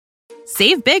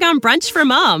Save big on brunch for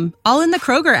mom, all in the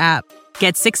Kroger app.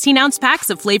 Get 16-ounce packs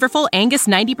of flavorful Angus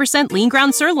 90% lean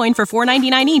ground sirloin for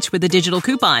 $4.99 each with a digital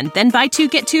coupon. Then buy 2,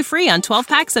 get 2 free on 12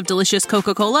 packs of delicious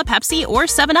Coca-Cola, Pepsi, or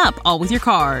 7-Up, all with your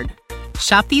card.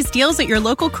 Shop these deals at your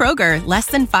local Kroger, less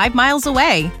than 5 miles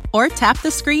away. Or tap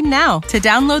the screen now to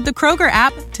download the Kroger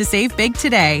app to save big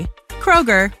today.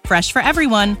 Kroger, fresh for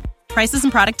everyone. Prices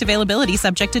and product availability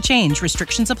subject to change.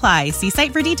 Restrictions apply. See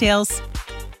site for details.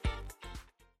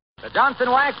 The Johnson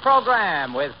Wax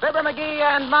Program with Fibber McGee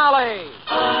and Molly.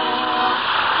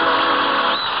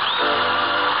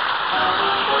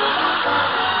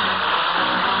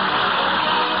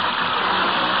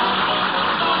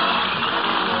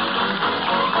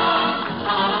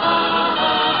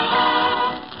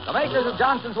 The makers of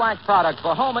Johnson's Wax products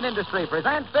for home and industry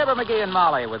present Fibber McGee and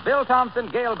Molly with Bill Thompson,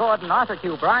 Gail Gordon, Arthur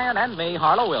Q. Bryan, and me,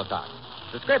 Harlow Wilcox.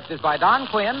 The script is by Don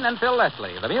Quinn and Phil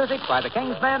Leslie. The music by the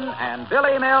Kingsmen and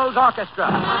Billy Mills Orchestra.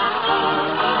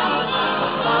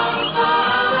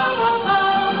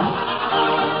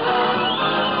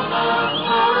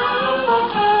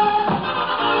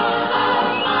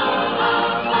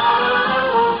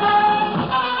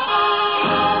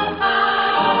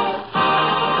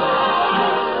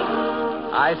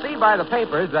 I see by the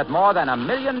papers that more than 1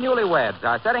 million newlyweds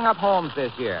are setting up homes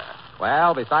this year.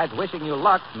 Well, besides wishing you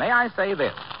luck, may I say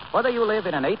this. Whether you live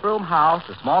in an 8-room house,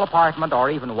 a small apartment, or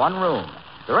even one room,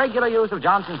 the regular use of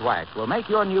Johnson's Wax will make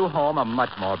your new home a much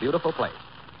more beautiful place.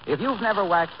 If you've never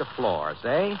waxed a floor,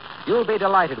 say, you'll be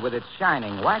delighted with its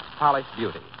shining, wax-polished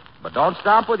beauty. But don't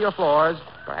stop with your floors.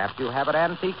 Perhaps you have an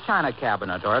antique china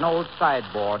cabinet or an old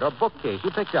sideboard or bookcase you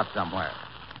picked up somewhere.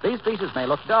 These pieces may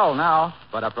look dull now,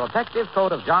 but a protective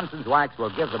coat of Johnson's Wax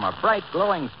will give them a bright,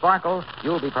 glowing sparkle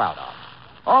you'll be proud of.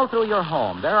 All through your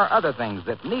home, there are other things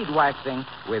that need waxing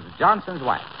with Johnson's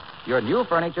Wax. Your new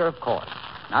furniture, of course.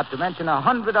 Not to mention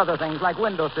 100 other things like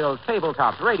windowsills,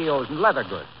 tabletops, radios, and leather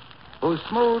goods, whose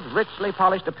smooth, richly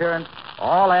polished appearance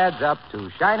all adds up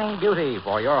to shining beauty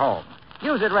for your home.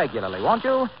 Use it regularly, won't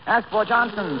you? Ask for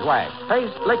Johnson's Wax,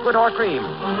 paste, liquid, or cream.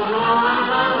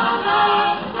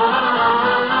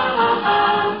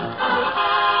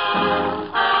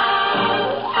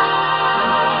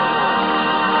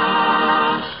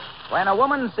 When a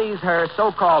woman sees her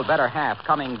so-called better half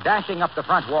coming dashing up the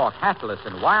front walk, hatless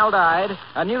and wild-eyed,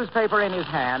 a newspaper in his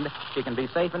hand, she can be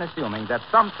safe in assuming that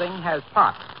something has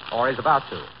popped or is about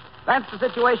to. That's the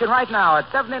situation right now at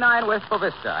 79 West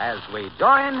Vista as we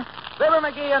join Fibber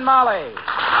McGee and Molly.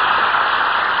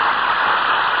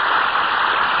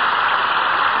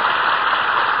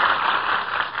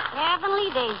 Heavenly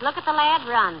days. Look at the lad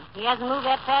run. He hasn't moved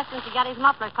that fast since he got his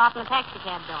muffler caught in the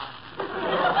taxicab door.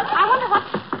 I wonder what...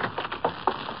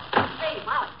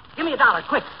 Give me $1,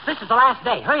 quick. This is the last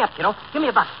day. Hurry up, kiddo. Give me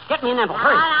 $1. Get me an envelope.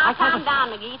 Hurry. Now, calm down,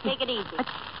 McGee. Take it easy.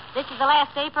 This is the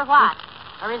last day for what?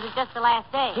 Or is it just the last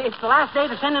day? It's the last day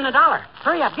to send in $1.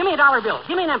 Hurry up. Give me $1 bill.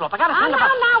 Give me an envelope. I gotta send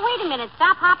Now, wait a minute.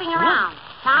 Stop hopping around.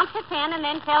 Count to 10 and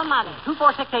then tell Mother. 2,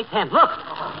 4, 6, 8, 10. Look.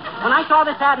 When I saw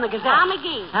this ad in the Gazette... Now,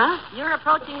 McGee. Huh? You're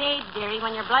approaching the age, dearie,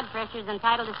 when your blood pressure's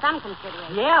entitled to some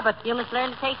consideration. Yeah, but... You must learn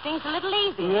to take things a little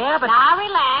easier. Yeah, but... Now,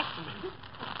 relax.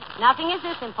 Nothing is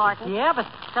this important. Yeah, but...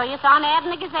 So you saw an ad in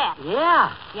the Gazette.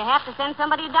 Yeah. You have to send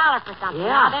somebody $1 for something.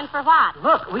 Yeah. Now then, for what?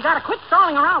 Look, we gotta quit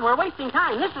stalling around. We're wasting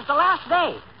time. This is the last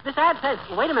day. This ad says...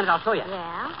 Wait a minute, I'll show you.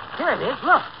 Yeah? Here it is.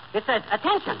 Look. It says,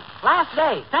 attention, last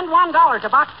day. Send $1 to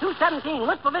Box 217,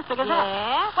 Wistful Vista Gazette.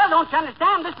 Yes? Well, don't you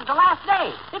understand? This is the last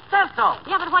day. It says so.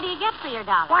 Yeah, but what do you get for your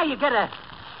 $1? Why, you get a...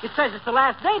 It says it's the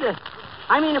last day to...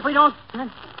 I mean, if we don't...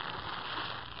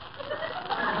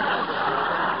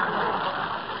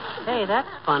 Hey, that's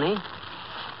funny.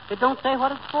 It don't say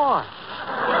what it's for.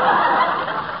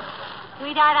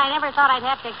 Sweetheart, I never thought I'd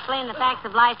have to explain the facts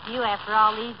of life to you after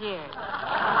all these years.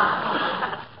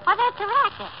 Why, that's a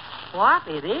racket. What?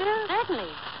 It is?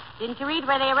 Certainly. Didn't you read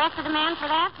where they arrested a man for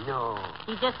that? No.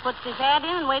 He just puts his ad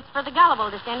in and waits for the gullible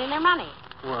to send in their money.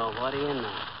 Well, what do you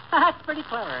know? That's pretty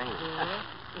clever, ain't it? Yes.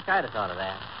 Wish I'd have thought of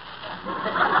that.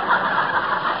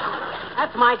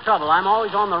 That's my trouble. I'm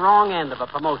always on the wrong end of a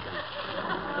promotion.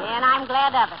 Yeah, and I'm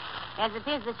glad of it. As it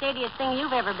is, the shadiest thing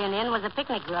you've ever been in was a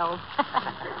picnic grove.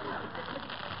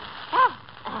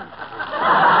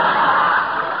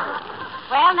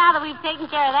 Well, now that we've taken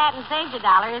care of that and saved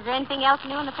 $1, is there anything else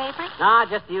new in the paper? Nah,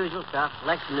 just the usual stuff.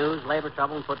 Election news, labor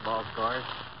trouble, and football scores.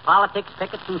 Politics,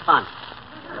 pickets, and fun.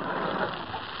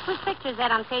 Whose picture is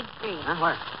that on page 3? Huh,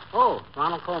 where? Oh,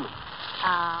 Ronald Coleman.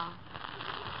 Oh,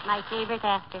 my favorite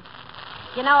actor.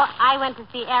 You know, I went to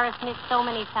see Aerosmith so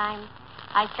many times.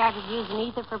 I started using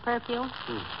ether for perfume.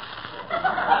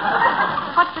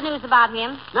 What's the news about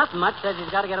him? Nothing much. Says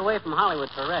he's got to get away from Hollywood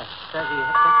for rest. Says he...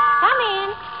 Come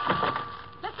in.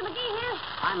 Mr. McGee here?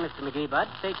 I'm Mr. McGee, Bud.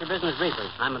 State your business briefly.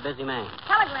 I'm a busy man.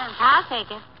 Telegram. I'll take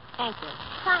it. Thank you.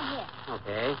 Sign here.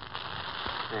 Okay.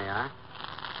 There you are.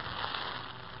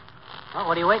 Well,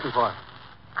 what are you waiting for?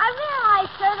 I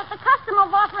realize, sir, that the custom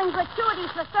of offering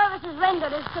gratuities for services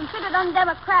rendered is considered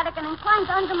undemocratic and inclined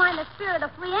to undermine the spirit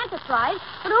of free enterprise,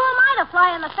 but who am I to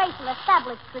fly in the face of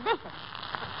established tradition?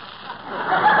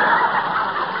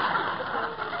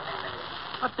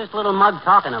 What's this little mug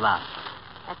talking about?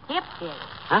 A tip, dear.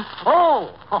 Huh?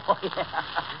 Oh, yeah.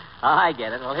 Oh, I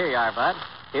get it. Well, here you are, Bud.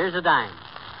 Here's a dime.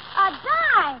 A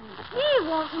dime? Gee,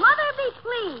 won't Mother be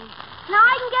pleased? Now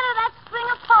I can get her that string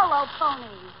of polo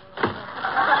ponies.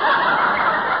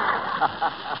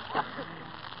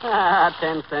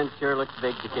 10 cents sure looks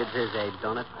big to kids his age,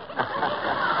 don't it?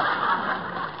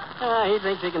 He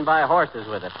thinks he can buy horses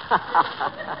with it.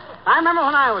 I remember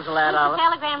when I was a lad, Who's the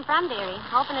telegram from, dearie?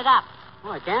 Open it up.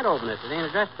 Oh, I can't open it. It ain't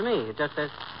addressed to me. It just says,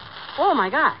 oh, my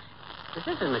gosh. This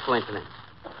isn't a coincidence.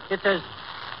 It says,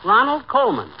 Ronald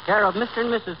Coleman, care of Mr. and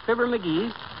Mrs. Fibber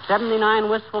McGee, 79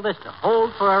 Wistful Vista.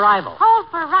 Hold for arrival. Hold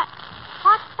for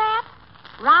What's that?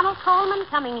 Ronald Coleman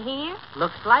coming here?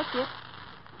 Looks like it.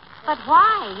 But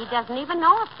why? He doesn't even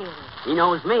know us, dearie. He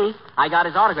knows me. I got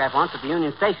his autograph once at the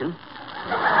Union Station.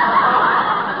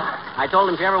 I told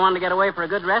him if you ever wanted to get away for a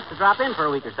good rest, to drop in for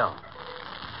a week or so.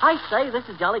 I say, this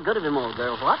is jolly good of him, old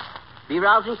girl, what? Be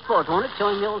rousing sport, won't it,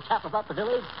 showing the old chap about the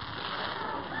village?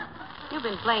 You've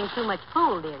been playing too much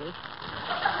pool, dearie.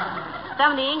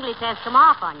 Some of the English has come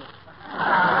off on you.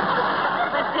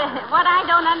 But what I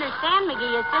don't understand,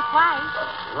 McGee, is just why.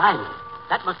 Blimey,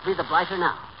 that must be the blighter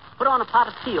now. Put on a pot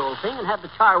of tea, old thing, and have the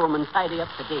charwoman tidy up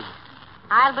the dig.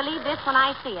 I'll believe this when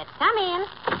I see it. Come in.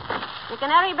 You can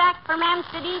hurry back from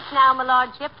Hampstead East now, my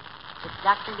lordship. It's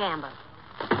Dr. Gamble.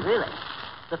 Really?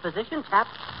 The physician chap?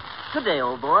 Good day,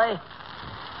 old boy.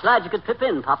 Glad you could pip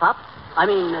in, Pop-Up.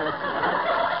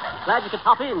 Glad you could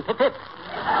pop in, Pip-Pip.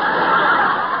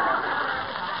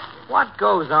 What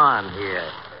goes on here?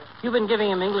 You been giving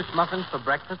him English muffins for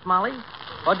breakfast, Molly?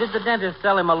 Or did the dentist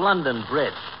sell him a London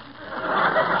bridge?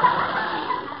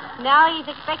 No, he's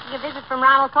expecting a visit from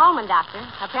Ronald Coleman, Doctor.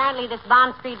 Apparently this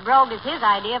Bond Street brogue is his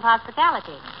idea of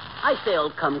hospitality. I say,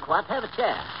 old kumquat, have a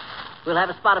chair. We'll have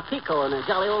a spot of pico and a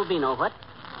jolly old vino, what?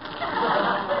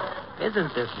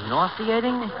 Isn't this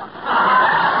nauseating?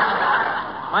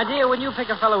 My dear, when you pick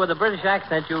a fellow with a British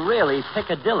accent, you really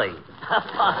Piccadilly.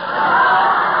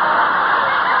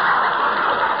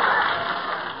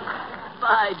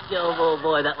 By Jove, old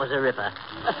boy, that was a ripper.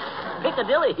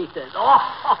 Piccadilly, he says.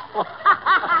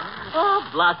 Oh,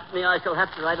 blast me, I shall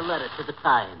have to write a letter to the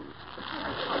Times.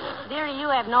 Dearie, you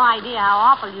have no idea how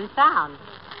awful you sound.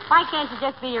 Why can't you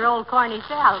just be your old corny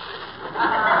self?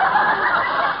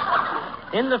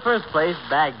 In the first place,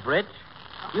 Bag Britch,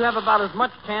 you have about as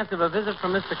much chance of a visit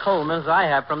from Mr. Coleman as I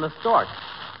have from the stork.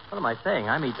 What am I saying?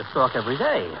 I meet the stork every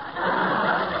day.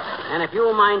 And if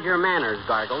you'll mind your manners,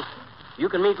 Gargles, you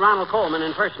can meet Ronald Coleman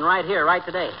in person right here, right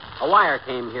today. A wire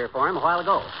came here for him a while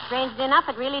ago. Strangely enough,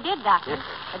 it really did, Doctor.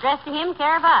 Addressed to him,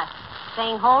 care of us.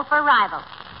 Saying hold for arrival.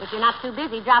 If you're not too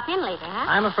busy, drop in later, huh?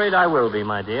 I'm afraid I will be,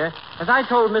 my dear. As I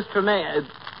told Miss Tremaine...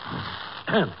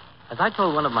 as I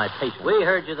told one of my patients... We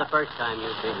heard you the first time,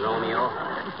 you big Romeo.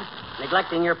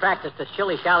 Neglecting your practice to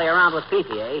shilly-shally around with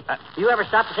Fifi, eh? Do you ever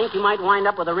stop to think you might wind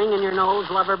up with a ring in your nose,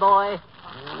 lover boy?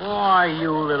 Why,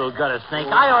 you little gutter snake.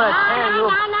 I ought to tear you...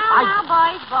 Now,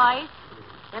 boys.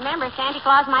 Remember, Santa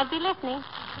Claus might be listening.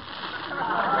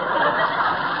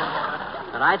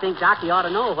 But I think Doc, you ought to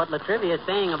know what Latrivia is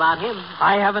saying about him.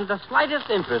 I haven't the slightest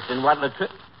interest in what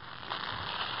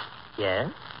Yes?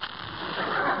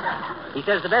 He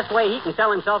says the best way he can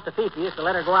sell himself to Fifi is to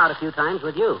let her go out a few times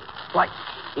with you. What?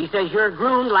 He says you're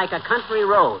groomed like a country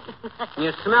road. And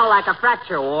you smell like a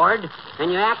fracture ward.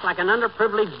 And you act like an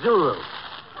underprivileged Zulu.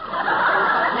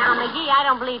 Now, McGee, I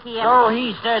don't believe he ever... Oh,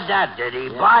 he said that, did he?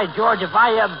 Yeah. By George, if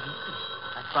I...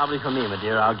 That's probably for me, my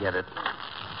dear. I'll get it.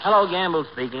 Hello, Gamble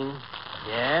speaking.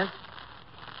 Yes?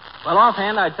 Well,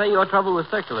 offhand, I'd say your trouble was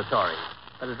circulatory.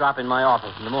 Better drop in my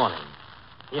office in the morning.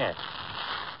 Yes.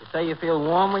 You say you feel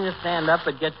warm when you stand up,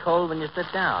 but get cold when you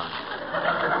sit down.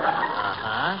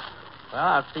 Uh-huh. Well,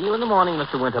 I'll see you in the morning,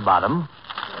 Mr. Winterbottom.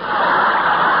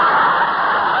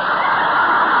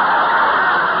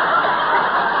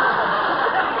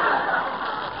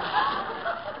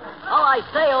 I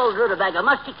say, old rutabaga,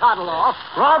 must you toddle off?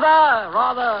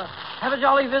 Rather. Have a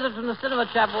jolly visit from the cinema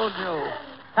chap, won't you?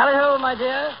 Tally-ho, my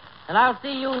dear. And I'll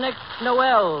see you next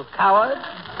Noel, coward.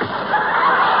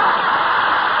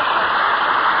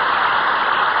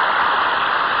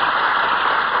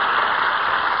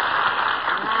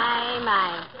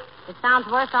 It sounds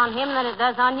worse on him than it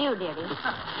does on you, dearie.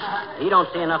 He don't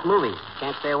see enough movies.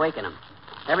 Can't stay awake in them.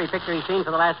 Every picture he's seen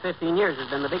for the last 15 years has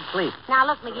been The Big Sleep. Now,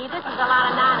 look, McGee, this is a lot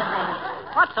of nonsense.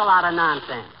 What's a lot of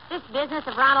nonsense? This business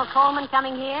of Ronald Coleman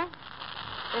coming here,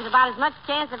 there's about as much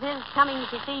chance of his coming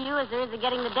to see you as there is of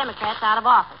getting the Democrats out of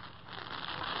office.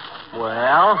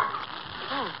 Well?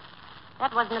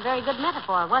 That wasn't a very good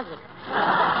metaphor, was it?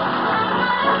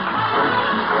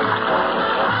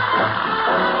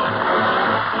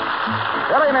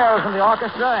 Billy Mills from the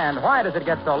orchestra, and Why Does It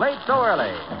Get So Late So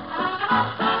Early?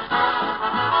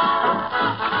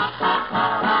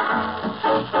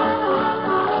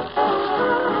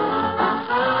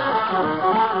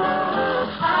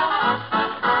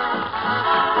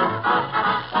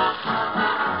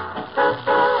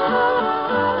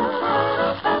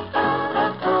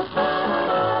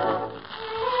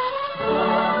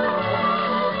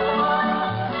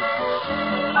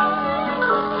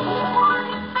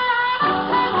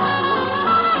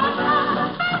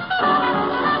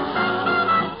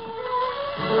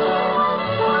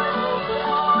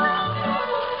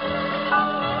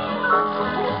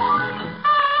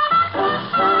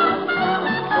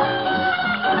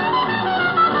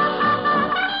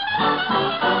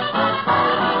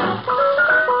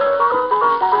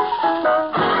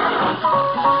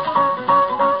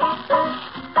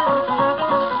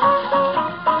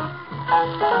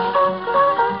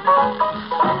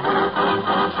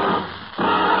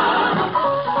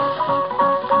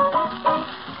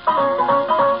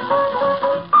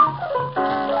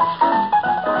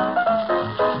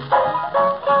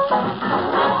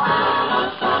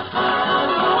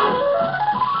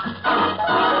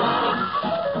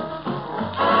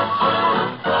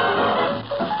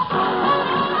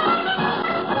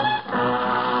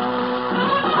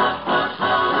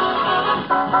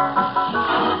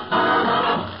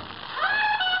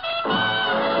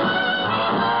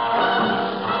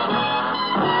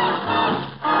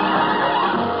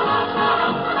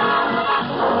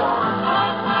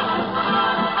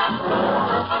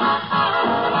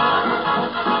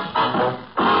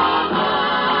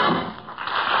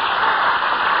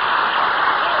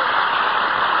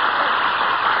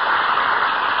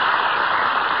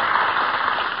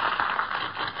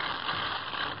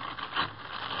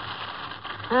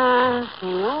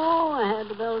 I had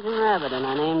the Belgian rabbit, and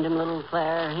I named him Little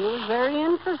Claire. He was very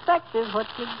introspective, what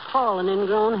you'd call an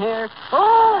ingrown hair.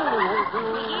 Oh!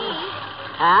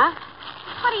 Huh?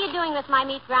 What are you doing with my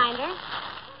meat grinder?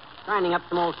 Grinding up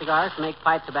some old cigars to make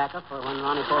pipe tobacco for when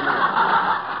Ronnie told me.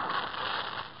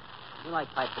 You like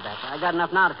pipe tobacco. I got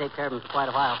enough now to take care of him for quite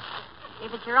a while.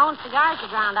 If it's your own cigars you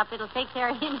ground up, it'll take care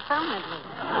of him permanently.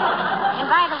 And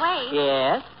by the way...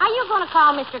 Yes? Are you going to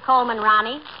call Mr. Coleman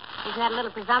Ronnie? Isn't that a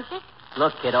little presumptuous?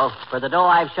 Look, kiddo, for the dough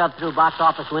I've shoved through box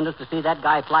office windows to see that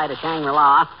guy fly to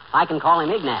Shangri-La, I can call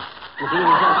him Ignat.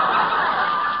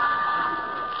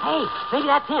 Hey, maybe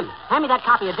that's him. Hand me that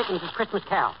copy of Dickens' Christmas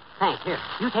Carol. Thanks. Here,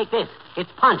 you take this.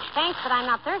 It's Punch. Thanks, but I'm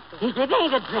not thirsty. It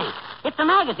ain't a drink. It's a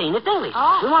magazine. It's English.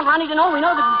 Oh. We want Ronnie to know we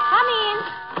know that... Come in.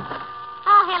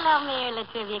 Oh, hello, Mayor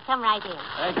Latrivia. Come right in.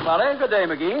 Thank you, Molly. Good day,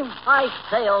 McGee. I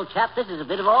say, old chap, this is a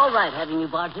bit of all right having you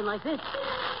barge in like this.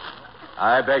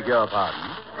 I beg your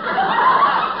pardon.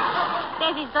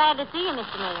 Says he's glad to see you,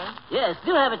 Mr. Mayor. Yes,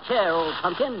 do have a chair, old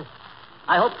pumpkin.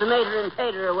 I hope the mater and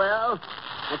tater are well.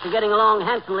 That you're getting along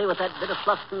handsomely with that bit of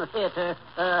fluff from the theater.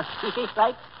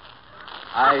 Right?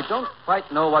 I don't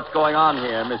quite know what's going on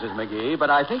here, Mrs. McGee,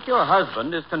 but I think your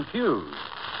husband is confused.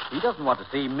 He doesn't want to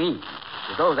see me.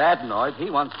 With those adenoids, he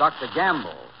wants Dr.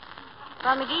 Gamble.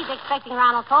 Well, McGee's expecting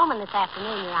Ronald Coleman this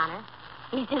afternoon, Your Honor.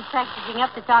 He's just practicing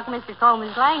up to talk Mr.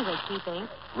 Coleman's language, he thinks.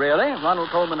 Really? Ronald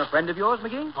Coleman a friend of yours,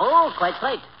 McGee? Oh,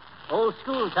 quite. Old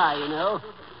school tie, you know.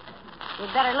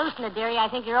 You'd better loosen it, dearie. I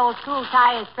think your old school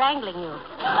tie is strangling you.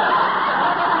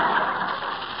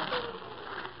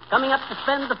 Coming up to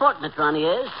spend the fortnight, Ronnie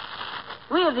is.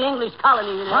 We of the English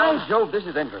colony, you know. By Jove, this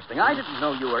is interesting. I didn't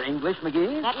know you were English,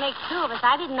 McGee. That makes two of us.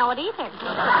 I didn't know it either.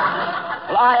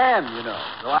 Well, I am, you know.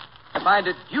 So I find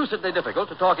it deucedly difficult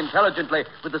to talk intelligently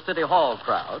with the City Hall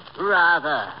crowd.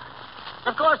 Rather.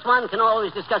 Of course, one can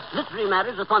always discuss literary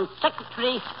matters with one's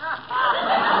secretary.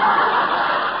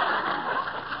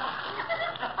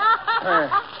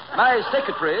 My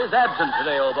secretary is absent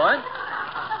today, old boy.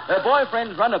 Her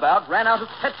boyfriend's runabout ran out of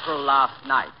petrol last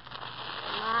night.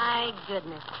 My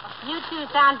goodness. You two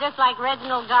sound just like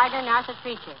Reginald Gardner and Arthur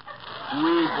Treacher.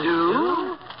 We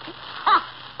do?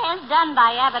 As done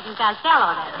by Abbott and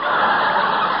Costello, then.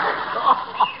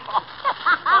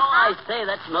 I say,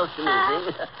 that's most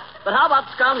amusing. But how about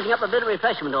scrounging up a bit of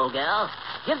refreshment, old gal?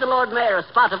 Give the Lord Mayor a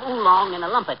spot of oolong and a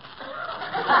lumpet.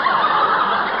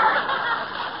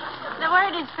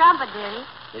 trumpet, dearie.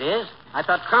 It is? I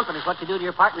thought crumpet is what you do to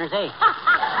your partner's ache.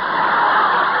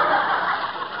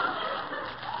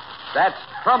 That's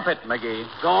trumpet, McGee.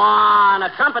 Go on.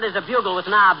 A trumpet is a bugle with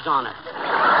knobs on it.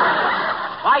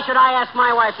 Why should I ask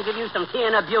my wife to give you some tea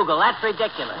and a bugle? That's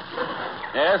ridiculous.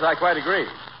 Yes, I quite agree.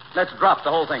 Let's drop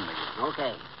the whole thing, McGee.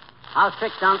 Okay. How's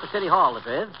tricks down at the city hall,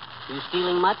 Latriv? You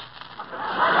stealing much?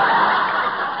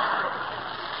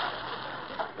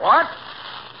 What?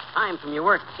 Time from your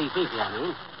work to see Fifi, I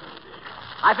mean.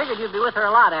 I figured you'd be with her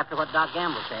a lot after what Doc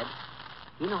Gamble said.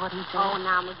 You know what he said? Oh,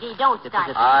 now, McGee, don't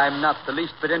start. I'm not the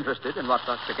least bit interested in what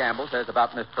Dr. Gamble says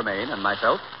about Miss Tremaine and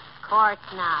myself. Of course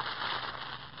not.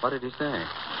 What did he say?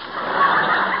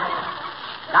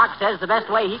 Doc says the best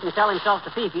way he can sell himself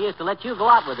to Fifi is to let you go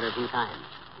out with her a few times.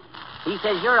 He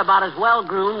says you're about as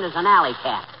well-groomed as an alley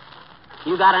cat.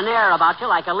 You got an air about you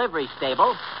like a livery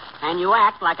stable, and you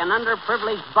act like an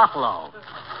underprivileged buffalo.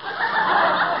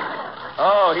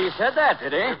 Oh, he said that,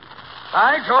 did he?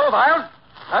 By Jove,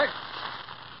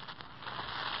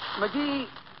 McGee,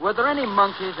 were there any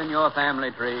monkeys in your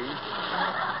family tree?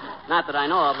 Not that I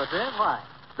know of, Latriv. Why?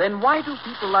 Then why do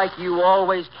people like you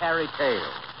always carry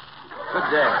tails? Good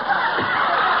day.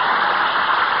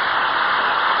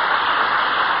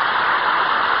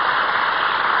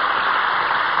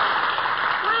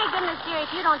 My goodness, dear,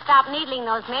 if you don't stop needling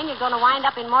those men, you're going to wind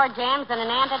up in more jams than an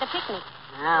ant at a picnic.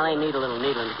 Well, they need a little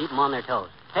needling to keep them on their toes.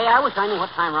 Hey, I wish I knew what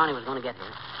time Ronnie was going to get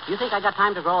here. Do you think I got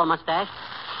time to grow a mustache?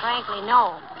 Frankly,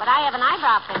 no. But I have an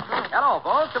eyebrow pencil. Hello,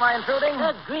 folks. Am I intruding?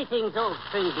 Greetings, old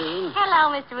string bean.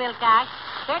 Hello, Mr. Wilcox.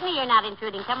 Certainly you're not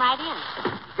intruding. Come right in.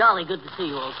 Jolly good to see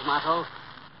you, old tomato.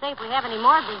 Say, if we have any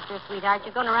more visitors, sweetheart,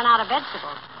 you're going to run out of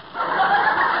vegetables.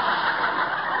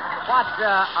 What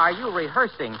are you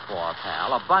rehearsing for,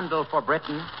 pal? A bundle for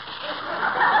Britain?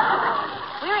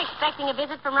 We're expecting a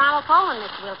visit from Ronald Coleman,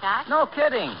 Mr. Wilcox. No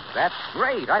kidding. That's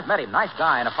great. I've met him. Nice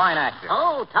guy and a fine actor.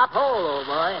 Oh, top hole, old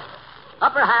boy.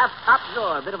 Upper half, top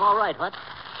door. Bit of all right, what?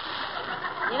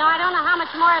 You know, I don't know how much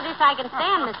more of this I can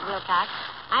stand, Mr. Wilcox.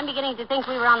 I'm beginning to think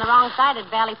we were on the wrong side at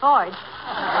Valley Forge.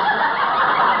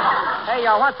 Hey,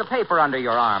 what's the paper under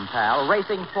your arm, pal?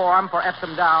 Racing form for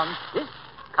Epsom Downs? This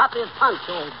copy of Punch,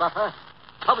 old buffer.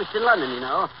 Published in London, you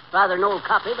know. Rather an old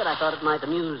copy, but I thought it might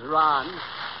amuse Ron.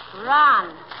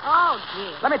 Ron. Oh,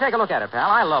 dear. Let me take a look at it, pal.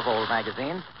 I love old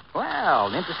magazines. Well,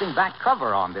 an interesting back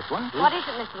cover on this one. What is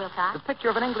it, Mr. Wilcox? The picture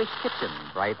of an English kitchen.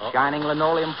 Bright, shining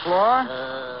linoleum floor.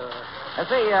 Let's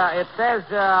see, it says,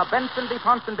 Benson B.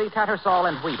 Ponsonby, Tattersall,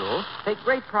 and Wheedle take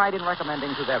great pride in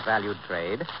recommending to their valued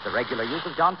trade the regular use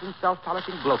of Johnson's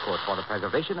self-polishing blow coat for the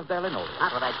preservation of their linoleum.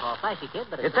 Not what I'd call flashy, kid,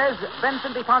 but It says,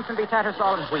 Benson B. Ponsonby,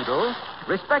 Tattersall, and Wheedle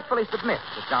respectfully submit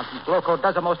that Johnson's blow coat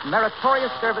does a most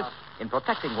meritorious service in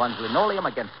protecting one's linoleum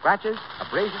against scratches,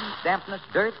 abrasions, dampness,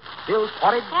 dirt, spills,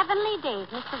 pottage. Heavenly days,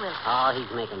 Mr. Wilcox. Oh, he's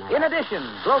making that. In addition,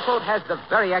 Glow Coat has the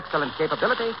very excellent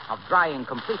capability of drying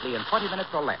completely in 20 minutes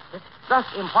or less, thus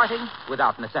imparting,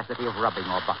 without necessity of rubbing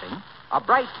or buffing, a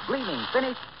bright, gleaming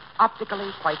finish, optically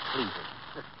quite pleasing.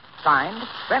 Signed,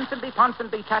 Benson B.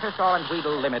 Ponsonby, Tattersall, and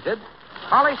Wheedle Limited,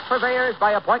 polished purveyors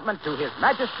by appointment to His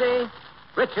Majesty,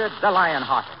 Richard the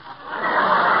Lionhearted.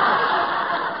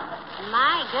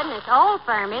 My goodness, old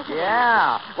firm, isn't it?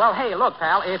 Yeah. Well, hey, look,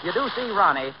 pal, if you do see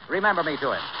Ronnie, remember me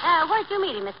to him. Where'd you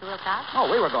meet him, Mr. Wilcox?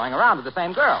 Oh, we were going around with the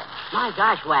same girl. My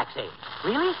gosh, Waxy.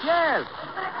 Really? Yes.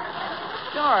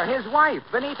 Sure, his wife,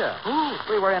 Benita. Ooh.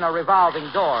 We were in a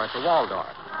revolving door at the Waldorf.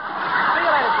 See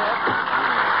you later, sir.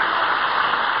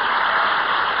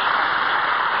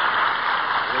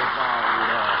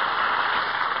 Revolving door.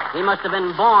 He must have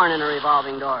been born in a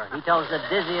revolving door. He tells the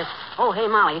dizziest. Oh, hey,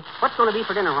 Molly, what's going to be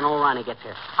for dinner when old Ronnie gets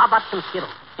here? How about some Skittles?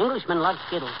 Englishmen love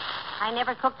Skittles. I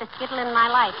never cooked a skittle in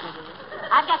my life, McGee.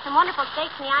 I've got some wonderful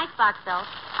steaks in the icebox, though.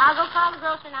 I'll go call the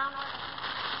grocer now and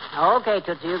order. Okay,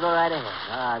 Tootsie, you go right ahead.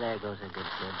 Ah, there goes a good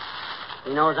kid.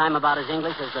 He knows I'm about as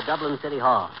English as the Dublin City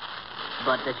Hall.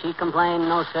 But does she complain?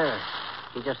 No, sir.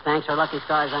 She just thanks her lucky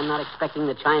stars I'm not expecting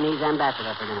the Chinese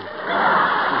ambassador for dinner.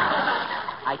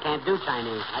 I can't do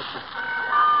Chinese.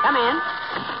 Come in.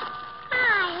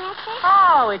 Hi, mister.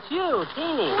 Oh, it's you,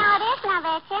 Teeny. No, it isn't, I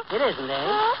betcha. It isn't, eh?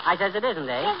 Yes. I says it isn't,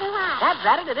 eh? Isn't what? That's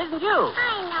at it isn't you.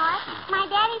 I know it. My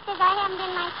daddy says I haven't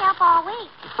been myself all week.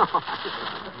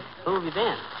 Who have you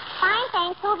been? Fine,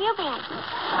 thanks. Who have you been?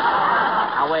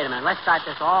 Now, wait a minute. Let's start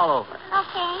this all over.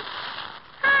 Okay.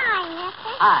 Hi,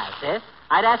 mister. Hi, sis.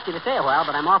 I'd ask you to stay a while,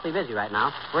 but I'm awfully busy right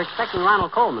now. We're expecting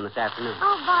Ronald Coleman this afternoon.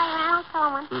 Oh, boy, Ronald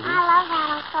Coleman. Mhm. I love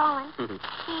Ronald Coleman.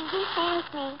 He sends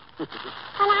me.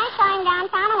 When I saw him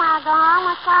downtown a while ago, I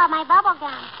almost swallowed my bubble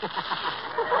gum.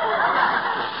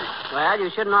 Well, you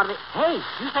shouldn't ought to be... Hey,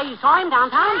 you say you saw him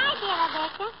downtown? I did, I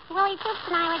betcha. Willie Toops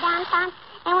and I were downtown,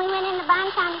 and we went in the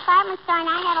Bontown department store,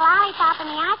 and I had a lollipop in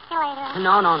the oscillator.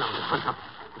 No.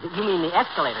 You mean the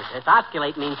escalator, sis.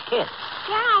 Osculate means kiss.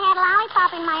 Sure, I had a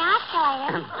lollipop in my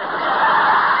oscillator.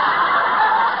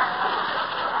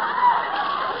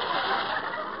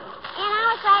 And I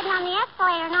was riding on the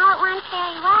escalator, and all at once there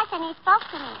he was, and he spoke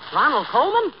to me. Ronald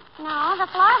Coleman? No, the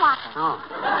floor walker. Oh.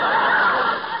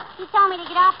 He told me to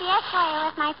get off the escalator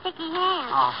with my sticky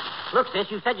hand. Oh. Look, sis,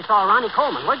 you said you saw Ronnie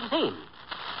Coleman. Where'd you see him?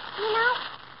 You know,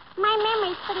 my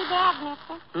memory's pretty bad,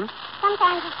 mister.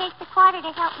 Sometimes it takes a quarter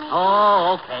to help me.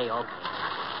 Oh, okay.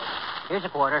 Here's a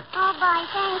quarter. Oh, boy,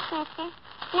 thanks, mister.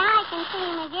 Now I can see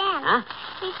him again. Huh?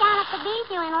 He's down at the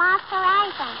Bijou in Lost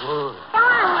Horizon. Ooh. So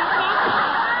long, mister.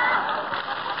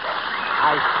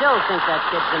 I still think that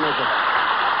kid's a midget.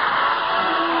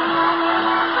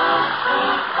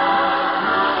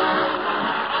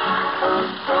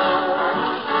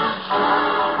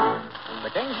 The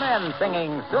King's Men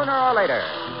singing Sooner or Later.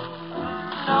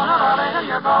 Sooner or later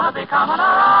you're gonna be coming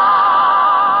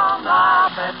around, I'll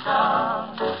betcha.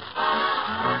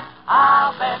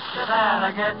 I'll betcha that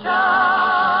I get you.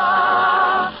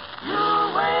 You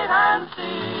wait and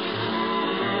see.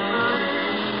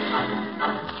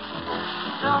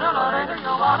 Sooner or later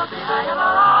you'll want to be hanging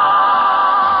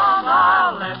around,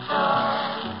 I'll let you.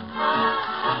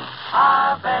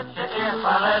 I betcha if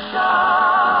I let you,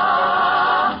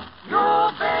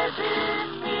 you'll baby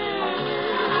me.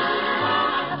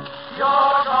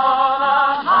 You're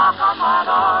gonna knock on my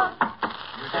door.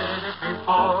 You did it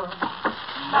before.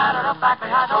 Matter of fact,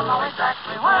 I don't know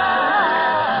exactly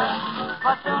when.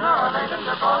 But sooner or later,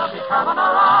 you're gonna be coming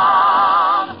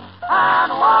around and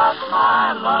watch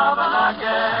my loving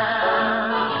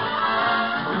again.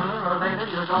 Sooner or later,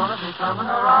 you're gonna be coming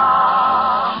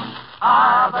around.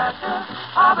 I bet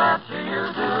you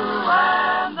do.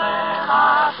 And then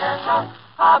I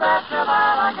bet you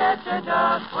that I get you.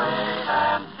 Just wait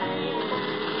and see.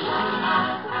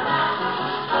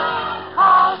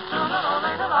 'Cause sooner or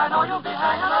later I know you'll be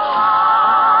hanging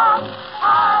around.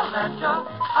 I'll let you,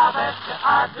 I bet you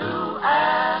I do.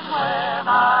 And when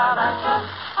I let you,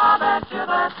 I bet you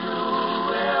that you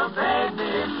will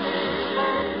baby me.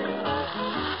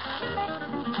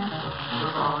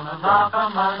 You're gonna knock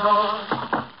on my door.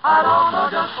 I don't know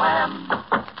just when.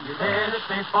 You did it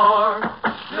before.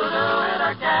 You'll do it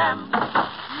again.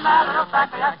 Matter of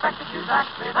fact, I expected you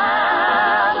exactly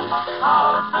then.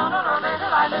 Oh, sooner or later,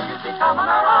 I knew you'd be coming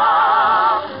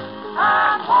around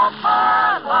and want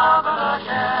my loving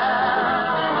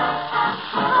again.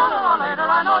 Sooner or later,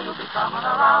 I know you'll be coming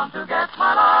around to get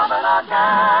my loving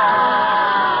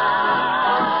again.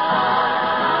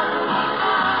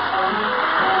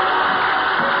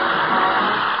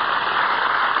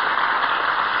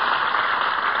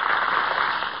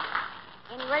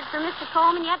 For Mr.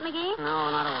 Coleman yet, McGee?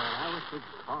 No, not a word. I wish we'd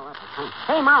call up at home.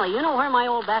 Hey, Molly, you know where my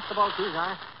old basketball shoes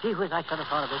are? Gee whiz, I should have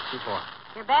thought of this before.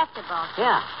 Your basketball shoes?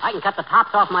 Yeah, I can cut the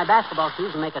tops off my basketball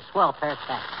shoes and make a swell pair of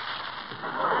spats.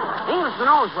 Englishman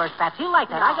always wears spats. He'll like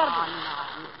that. I got to... No,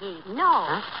 McGee. No.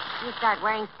 Huh? You start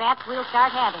wearing spats, we'll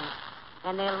start having them.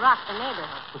 And they'll rock the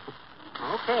neighborhood.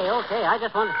 Okay. I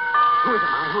just wonder... Who is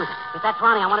it, Molly? Who is it? If that's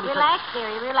Ronnie, I want to be... Relax,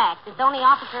 dearie, relax. It's only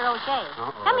Officer O'Shea.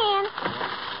 Uh-oh. Come in.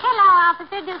 Hello,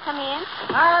 officer. Do come in.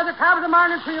 The top of the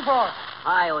morning to you, boy.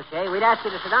 Hi, O'Shea. We'd ask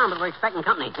you to sit down, but we're expecting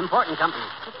company. Important company.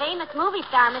 The famous movie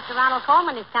star, Mr. Ronald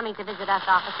Coleman, is coming to visit us,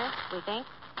 officer, we think.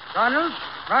 Ronald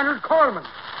Coleman.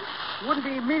 You wouldn't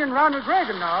be meaning Ronald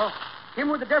Reagan now. Him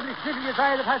with the devilish glittery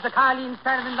eye that has the Carleen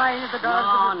standing in line at the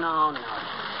door. No.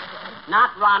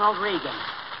 Not Ronald Reagan.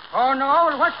 Oh, no?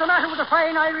 Well, what's the matter with a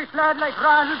fine Irish lad like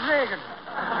Ronald Reagan?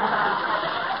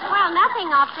 Well,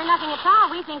 nothing, officer, nothing at all.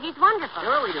 We think he's wonderful.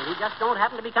 Sure we do. He just don't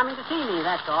happen to be coming to see me,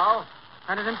 that's all.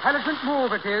 And an intelligent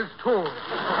move it is, too.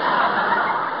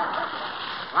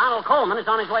 Ronald Coleman is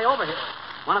on his way over here.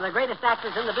 One of the greatest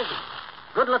actors in the business.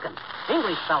 Good looking.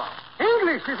 English fellow.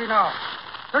 English, is he now?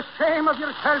 The shame of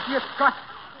yourself, you Scot.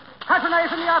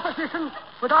 Patronizing the opposition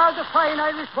with all the fine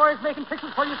Irish boys making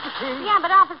pictures for you to see. Yeah,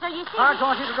 but, officer, you see...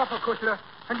 Don't interrupt, Cutler.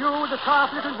 And you with the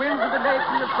soft little winds and the legs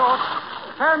in your throat.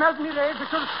 Fair melting your age,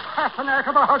 it's your patriarch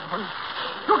of a husband.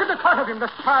 Look at the cut of him, the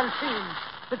small scene.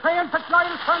 The triumphant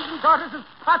loyal sons and daughters of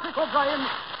Patrick O'Brien,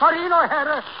 Maureen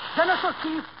O'Hara, Dennis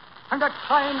O'Keefe, and that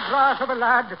fine brass of a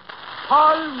lad,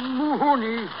 Paul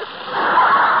Mooney.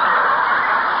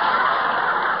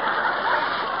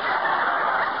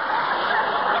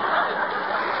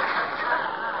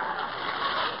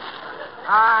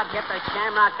 about get the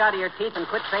shamrocks out of your teeth and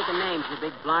quit faking names, you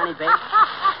big blarney bait.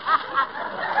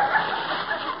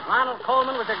 Ronald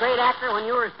Coleman was a great actor when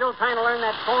you were still trying to learn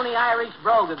that phony Irish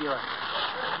brogue of yours.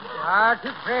 Ah,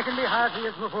 'tis breaking me heart he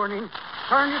is, Mahoney.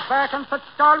 Turn his back on such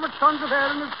stalwart sons of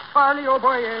Erin as Charlie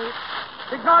O'Boye.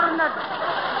 Ignoring that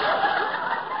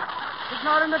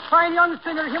fine young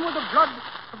singer, him with the blood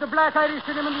of the black Irish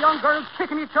in him, and the young girls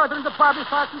kicking each other in the bobby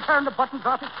sauce and tearing the buttons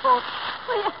off his coat.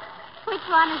 Which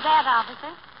one is that, officer?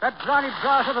 That Johnny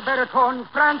Bras of the baritone,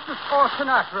 Francis O.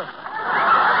 Sinatra.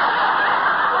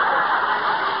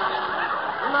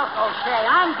 Look, okay,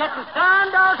 I'm getting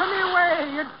stand out of me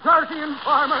way, you dirty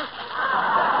informer.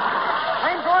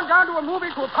 I'm going down to a movie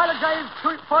to apologize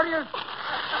for you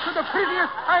to the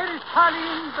prettiest Irish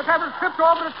Colleen that ever tripped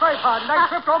over a tripod, and I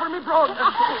tripped over me brogue.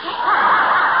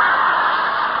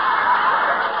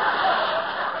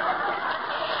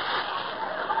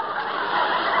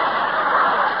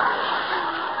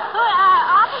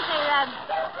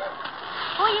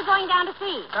 Who are you going down to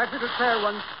see? That little fair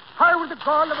one. Her with the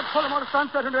gold of a Tullamore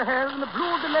sunset in her hair and the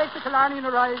blue of the lake the Killarney in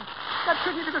her eyes. That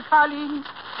pretty little Colleen,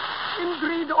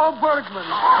 Ingrid O'Bergman.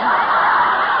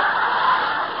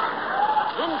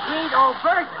 Ingrid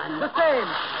O'Bergman? The same.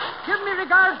 Give me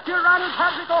regards to your Ronald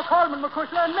Patrick O'Coleman,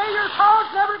 McCushla, and may your cows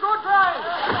never go dry.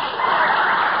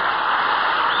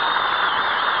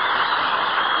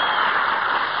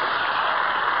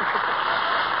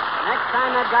 Next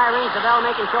time that guy rings the bell,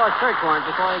 make him show a search warrant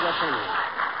before he gets in here.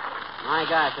 My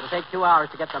gosh, it'll take 2 hours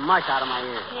to get the mush out of my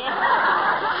ears. Yeah.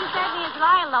 He certainly is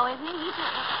loyal, though, isn't he?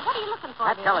 What are you looking for,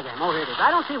 That dear? telegram. Oh, here it is. I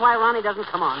don't see why Ronnie doesn't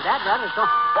come on. Dad, rather so...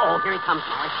 Oh, here he comes,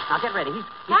 Molly. Now, get ready. He's...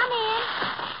 Come in.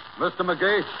 Mr.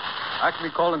 McGee,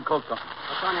 actually calling Colton.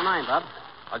 What's on your mind, Bob?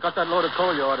 I got that load of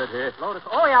coal you ordered here. Load of...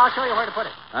 Oh, yeah, I'll show you where to put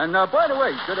it. And, by the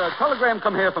way, did a telegram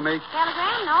come here for me?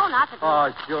 Telegram? No, not the... Oh,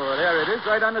 sure. There it is,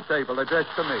 right on the table, addressed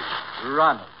to me.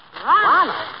 Ronald.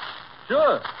 Ronald?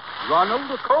 Sure. Ronald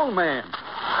the coal man.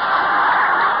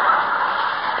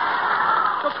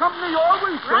 The company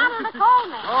always says... Ronald the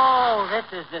Coleman. Oh, this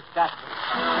is disgusting.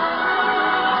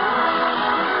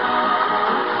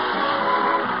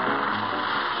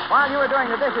 While you were doing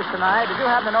the dishes tonight, did you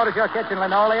happen to notice your kitchen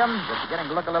linoleum was beginning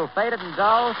to look a little faded and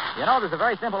dull? You know, there's a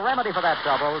very simple remedy for that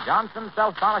trouble. Johnson's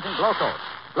Self-Polishing Glow Coat.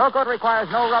 Glow Coat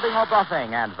requires no rubbing or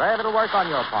buffing and very little work on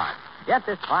your part. Yet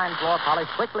this fine floor polish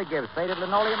quickly gives faded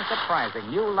linoleum surprising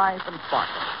new life and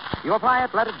sparkle. You apply it,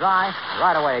 let it dry,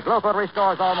 right away. Glow Coat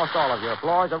restores almost all of your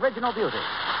floor's original beauty.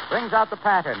 Brings out the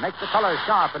pattern, makes the colors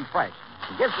sharp and fresh,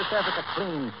 and gives the surface a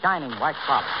clean, shining wax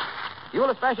polish. You'll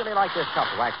especially like this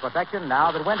tough wax protection now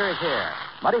that winter is here.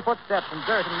 Muddy footsteps and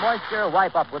dirt and moisture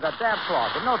wipe up with a damp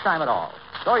cloth in no time at all.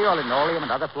 So your linoleum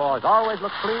and other floors always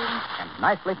look clean and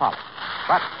nicely polished.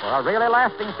 But for a really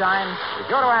lasting shine, be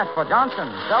sure to ask for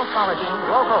Johnson's Self-Polishing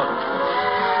Glow Coat.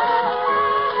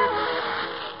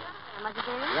 Was it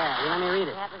there? Yeah, you let me read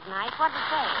it. That was nice. What did it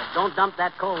say? Don't dump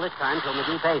that coal this time till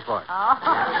McGee pays for it. Oh. Good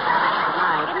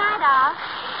night. Good night, all.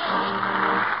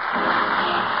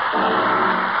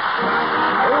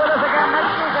 Be with us again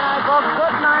next week, tonight, folks.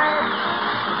 Good night.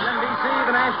 NBC,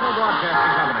 the National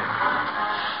Broadcasting Company.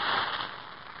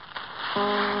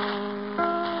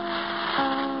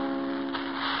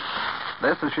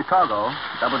 This is Chicago,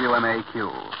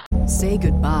 WMAQ. Say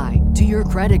goodbye to your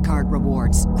credit card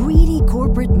rewards. Greedy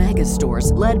corporate mega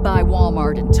stores, led by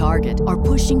Walmart and Target, are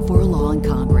pushing for a law in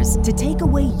Congress to take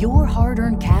away your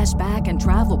hard-earned cash back and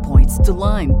travel points to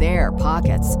line their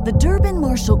pockets. The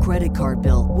Durbin-Marshall credit card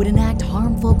bill would enact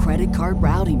harmful credit card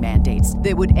routing mandates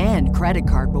that would end credit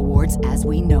card rewards as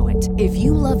we know it. If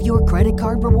you love your credit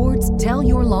card rewards, tell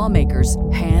your lawmakers,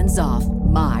 hands off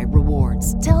my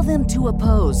rewards. Tell them to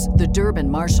oppose the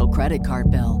Durbin-Marshall credit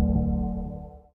card bill.